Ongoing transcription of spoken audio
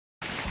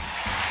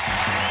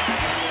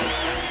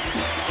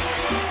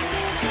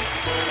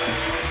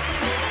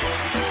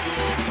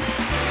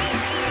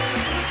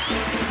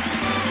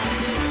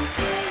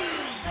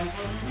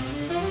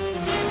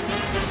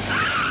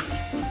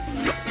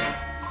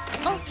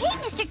Hey,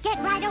 Mr. Get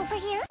Right Over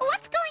Here.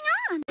 What's going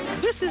on?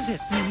 This is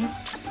it, Minnie.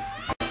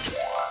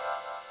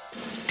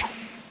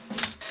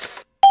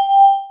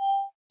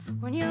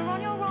 When you're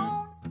on your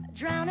own,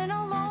 drowning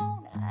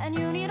alone, and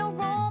you need a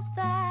rope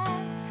that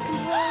can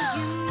hold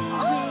you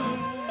in.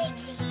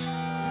 Mickey,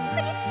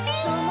 could it be?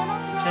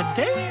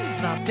 Today's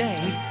the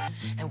day.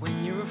 And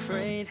when you're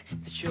afraid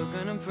that you're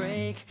gonna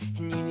break,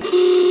 and you need...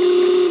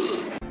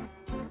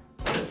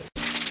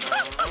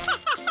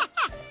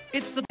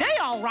 It's the day,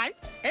 all right.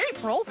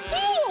 April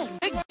Fool's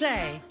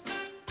Day.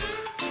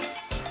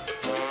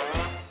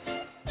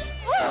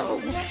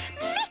 Ooh,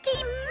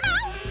 Mickey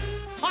Mouse!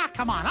 Ah,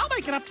 come on. I'll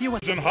make it up to you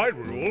with... In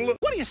Hyrule.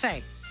 What do you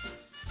say?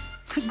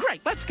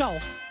 Great, let's go.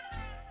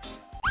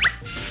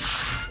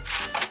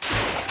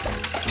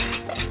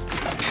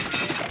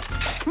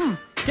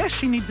 Guess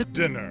she needs a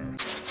Dinner.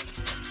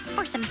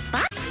 Or some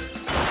fun?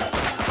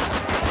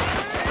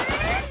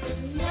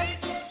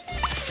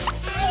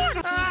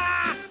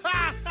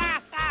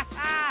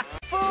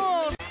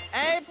 Fools!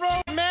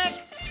 April, Mick!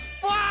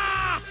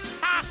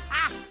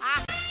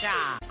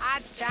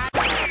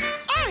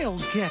 I'll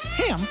get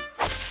him.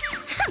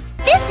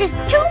 This is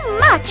too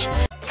much!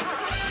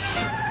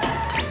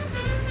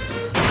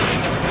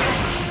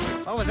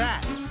 What was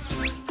that?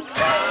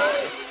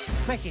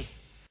 Mickey,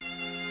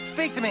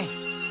 speak to me.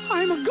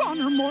 I'm a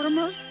goner,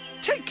 Mortimer.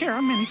 Take care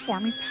of Minnie for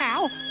me,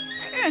 pal.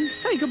 And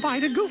say goodbye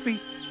to Goofy,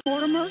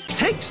 Mortimer.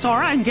 Take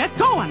Sora and get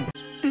going.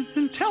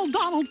 And tell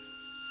Donald.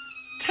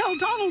 Tell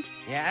Donald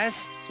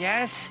Yes,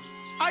 yes.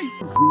 I...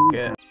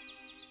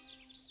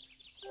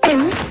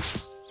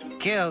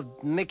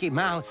 Killed Mickey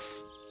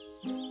Mouse.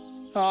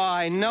 Oh,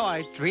 I know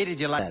I treated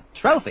you like a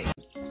trophy.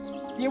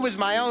 You was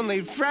my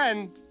only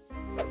friend.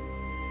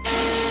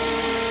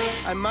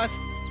 I must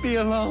be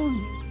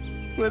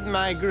alone with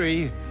my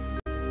grief.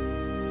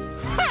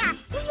 Ha!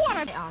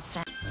 What a...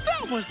 Awesome.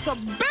 That was the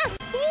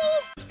best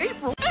Fool's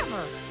April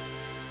ever!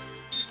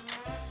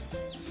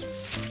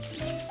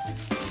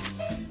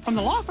 From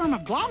the law firm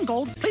of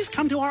Glomgold, please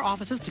come to our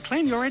offices to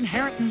claim your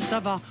inheritance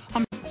of $6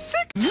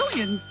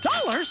 million.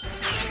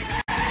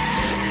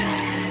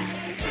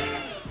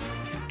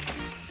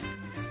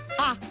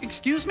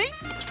 Excuse me?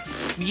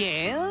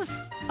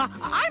 Yes?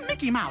 I'm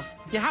Mickey Mouse.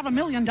 You have $1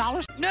 million?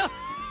 No!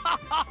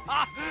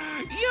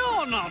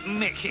 You're not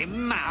Mickey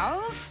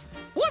Mouse!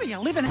 What are you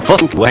living in?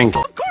 Fucking wank.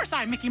 Of course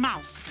I'm Mickey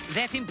Mouse.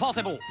 That's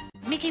impossible.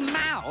 Mickey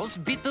Mouse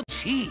bit the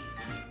cheese.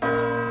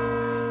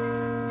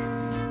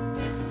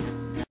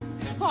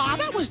 Aw,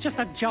 that was just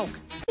a joke.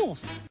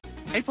 Fools.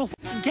 April,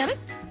 get it?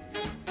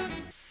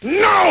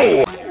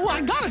 No! Well,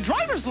 I got a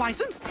driver's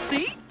license,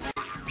 see?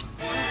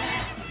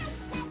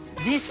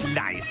 This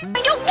license...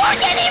 I don't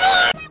work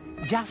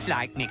anymore! Just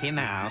like Mickey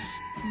Mouse.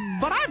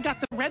 But I've got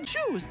the red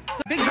shoes,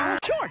 the big gold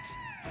shorts,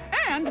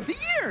 and the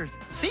ears.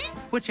 See?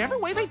 Whichever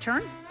way they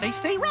turn, they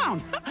stay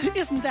round.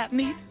 Isn't that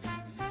neat?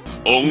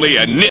 Only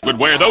a nit would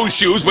wear those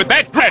shoes with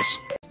that dress!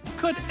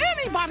 Could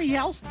anybody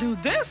else do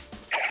this?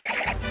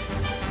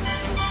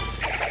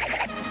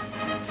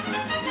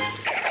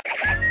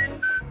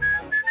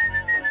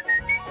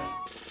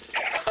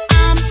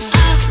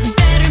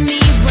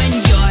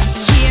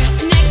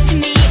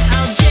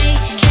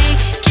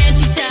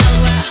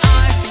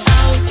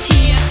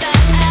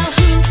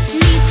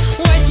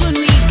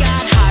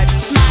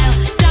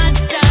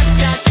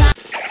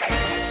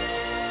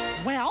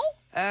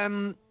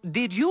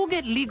 Did you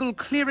get legal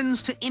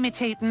clearance to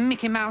imitate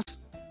Mickey Mouse?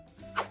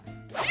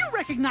 You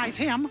recognize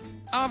him?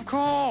 Of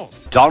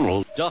course.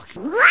 Donald Duck.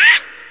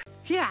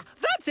 Yeah,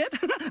 that's it.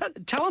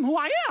 Tell him who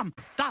I am.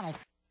 Donald.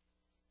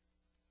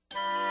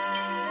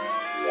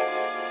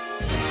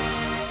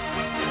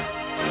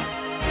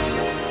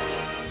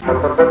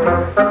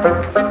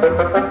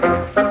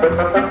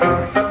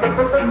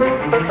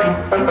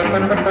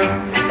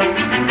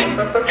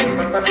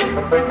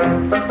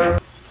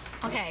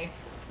 Okay,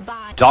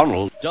 bye.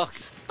 Donald Duck.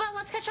 But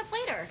let's catch up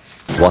later.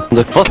 What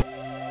the fuck?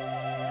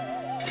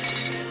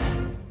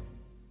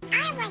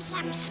 I was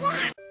some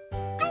slack.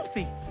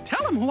 Goofy,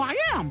 tell him who I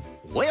am.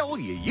 Well,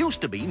 you used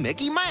to be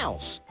Mickey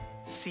Mouse.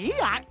 See,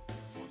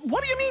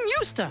 what do you mean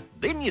used to?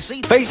 Then you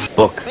see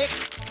Facebook.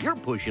 Mick, you're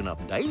pushing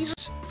up daisies.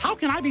 How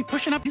can I be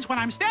pushing up these when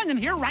I'm standing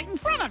here right in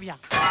front of you?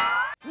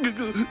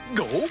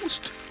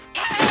 Ghost?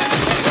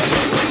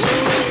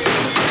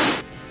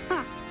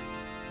 Huh.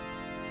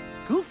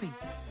 Goofy.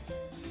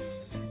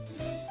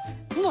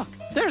 Look,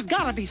 there's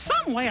gotta be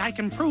some way I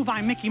can prove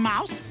I'm Mickey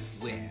Mouse.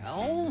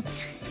 Well,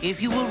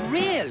 if you were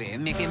really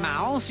Mickey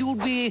Mouse, you'd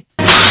be...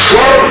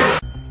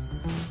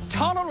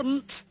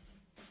 tolerant.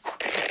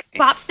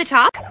 Bops the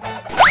top.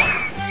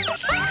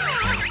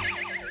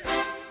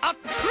 A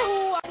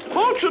true...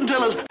 Fortune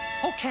tellers.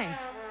 Okay,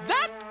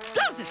 that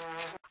does it.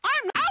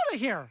 I'm out of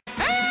here.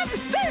 And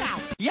stay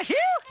out. You hear?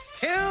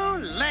 Too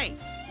late.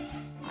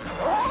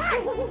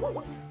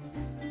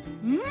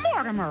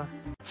 Mortimer.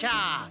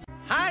 Cha.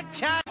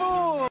 Ha-cha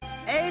fool.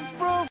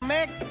 April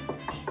Mick.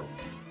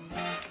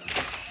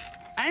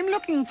 I'm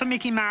looking for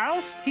Mickey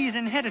Mouse. He's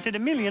inherited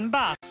 $1 million.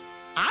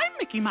 I'm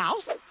Mickey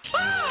Mouse.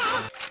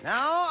 Ah!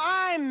 No,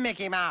 I'm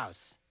Mickey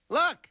Mouse.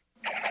 Look,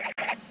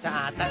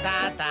 Da da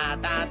da da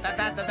da da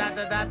da da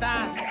da da da.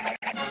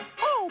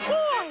 Oh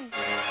boy!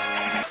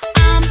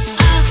 I'm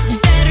a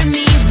better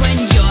me when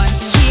you're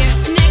here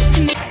next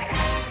to me.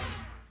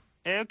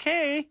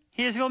 Okay,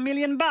 here's your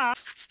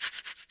 $1,000,000.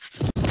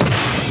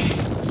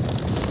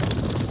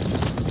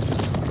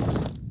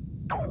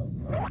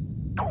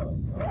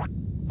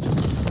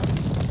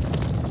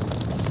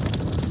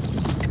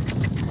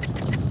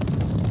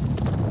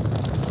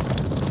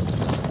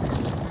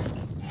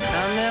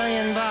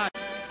 $1,000,000.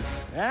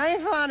 Very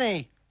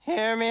funny.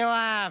 Hear me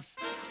laugh.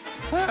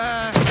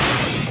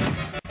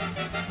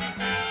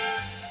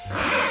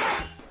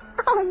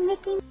 Oh,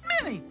 Mickey.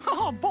 Minnie!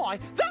 Oh boy,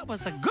 that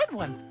was a good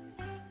one.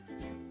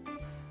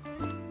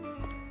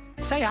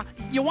 Say,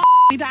 you want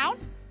me down?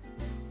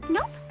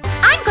 Nope.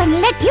 I'm gonna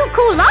let you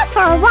cool off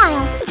for a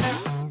while.